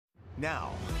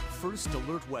Now, First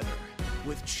Alert Weather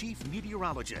with Chief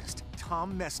Meteorologist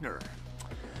Tom Messner.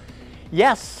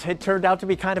 Yes, it turned out to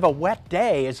be kind of a wet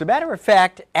day. As a matter of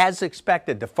fact, as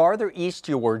expected, the farther east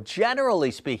you were,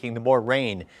 generally speaking, the more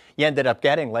rain you ended up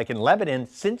getting, like in Lebanon,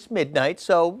 since midnight.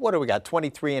 So what do we got?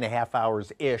 23 and a half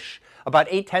hours-ish. About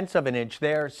 8/10 of an inch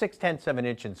there, 6/10 of an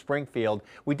inch in Springfield.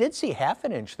 We did see half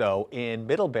an inch, though, in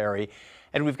Middlebury,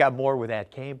 and we've got more where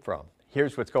that came from.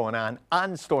 Here's what's going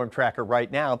on Storm Tracker right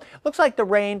now. Looks like the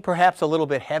rain perhaps a little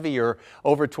bit heavier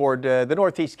over toward the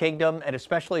Northeast Kingdom, and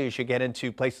especially as you get into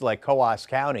places like Coos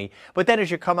County. But then as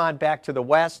you come on back to the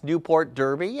west, Newport,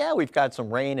 Derby, yeah, we've got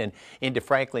some rain and into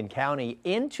Franklin County,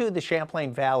 into the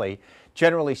Champlain Valley.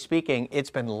 Generally speaking, it's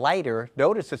been lighter.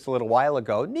 Noticed this a little while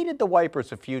ago. Needed the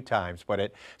wipers a few times, but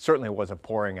it certainly wasn't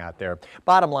pouring out there.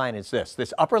 Bottom line is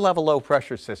this upper level low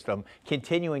pressure system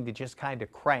continuing to just kind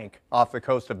of crank off the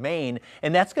coast of Maine.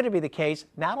 And that's going to be the case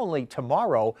not only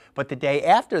tomorrow, but the day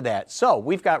after that. So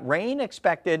we've got rain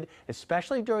expected,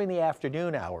 especially during the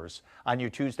afternoon hours on your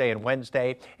Tuesday and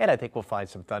Wednesday. And I think we'll find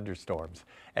some thunderstorms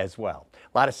as well.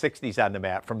 A lot of 60s on the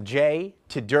map from Jay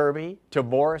to Derby to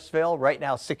Morrisville. Right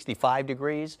now 65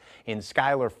 degrees in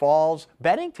Schuyler Falls.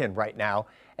 Bennington right now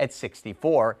at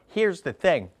 64. Here's the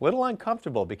thing, a little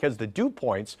uncomfortable because the dew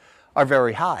points are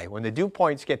very high. When the dew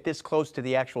points get this close to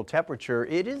the actual temperature,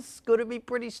 it is going to be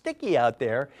pretty sticky out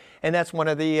there. And that's one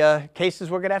of the cases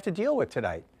we're going to have to deal with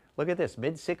tonight. Look at this,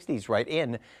 mid-60s right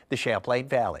in the Champlain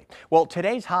Valley. Well,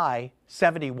 today's high,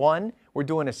 71. We're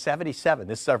doing a 77.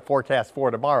 This is our forecast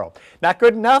for tomorrow. Not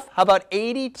good enough? How about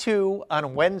 82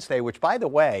 on Wednesday, which, by the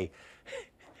way,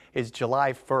 is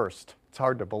July 1st. It's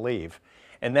hard to believe.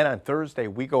 And then on Thursday,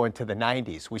 we go into the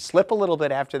 90s. We slip a little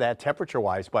bit after that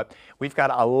temperature-wise, but we've got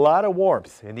a lot of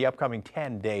warmth in the upcoming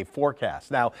 10-day forecast.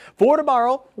 Now, for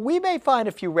tomorrow, we may find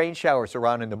a few rain showers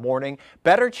around in the morning.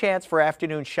 Better chance for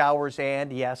afternoon showers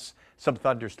and, yes, some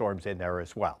thunderstorms in there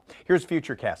as well. Here's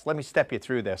Futurecast. Let me step you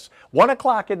through this. 1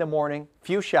 o'clock in the morning,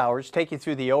 few showers, take you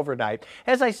through the overnight.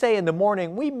 As I say, in the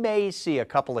morning, we may see a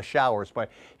couple of showers,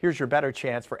 but here's your better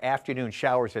chance for afternoon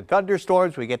showers and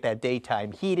thunderstorms. We get that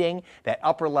daytime heating, that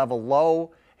upper level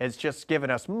low has just given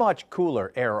us much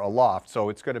cooler air aloft. So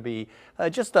it's going to be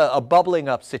just a bubbling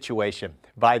up situation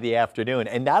by the afternoon.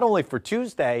 And not only for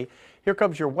Tuesday, here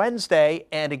comes your Wednesday,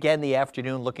 and again, the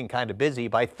afternoon looking kind of busy.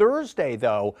 By Thursday,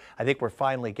 though, I think we're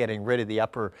finally getting rid of the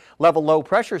upper level low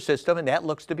pressure system, and that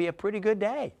looks to be a pretty good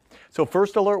day. So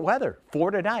First Alert weather for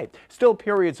tonight. Still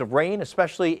periods of rain,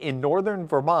 especially in northern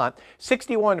Vermont.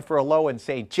 61 for a low in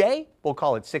St. Jay. We'll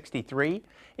call it 63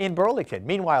 in Burlington.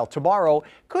 Meanwhile, tomorrow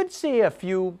could see a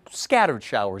few scattered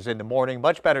showers in the morning.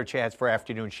 Much better chance for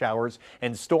afternoon showers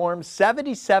and storms.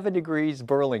 77 degrees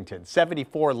Burlington,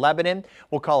 74 Lebanon.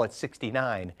 We'll call it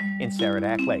 69 in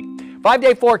Saranac Lake.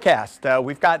 5-day forecast.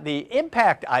 We've got the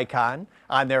impact icon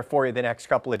on there for you the next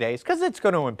couple of days because it's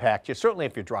going to impact you, certainly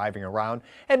if you're driving around,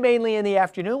 and mainly in the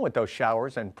afternoon with those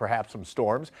showers and perhaps some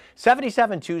storms.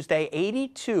 77 Tuesday,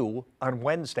 82 on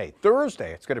Wednesday.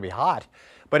 Thursday, it's going to be hot,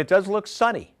 but it does look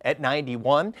sunny at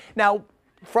 91. Now,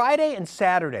 Friday and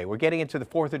Saturday, we're getting into the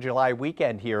 4th of July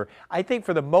weekend here. I think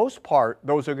for the most part,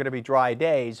 those are going to be dry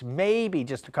days, maybe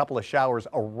just a couple of showers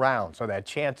around, so that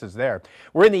chance is there.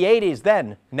 We're in the 80s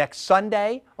then. Next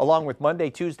Sunday, along with Monday,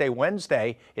 Tuesday,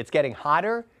 Wednesday, it's getting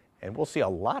hotter, and we'll see a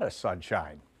lot of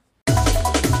sunshine.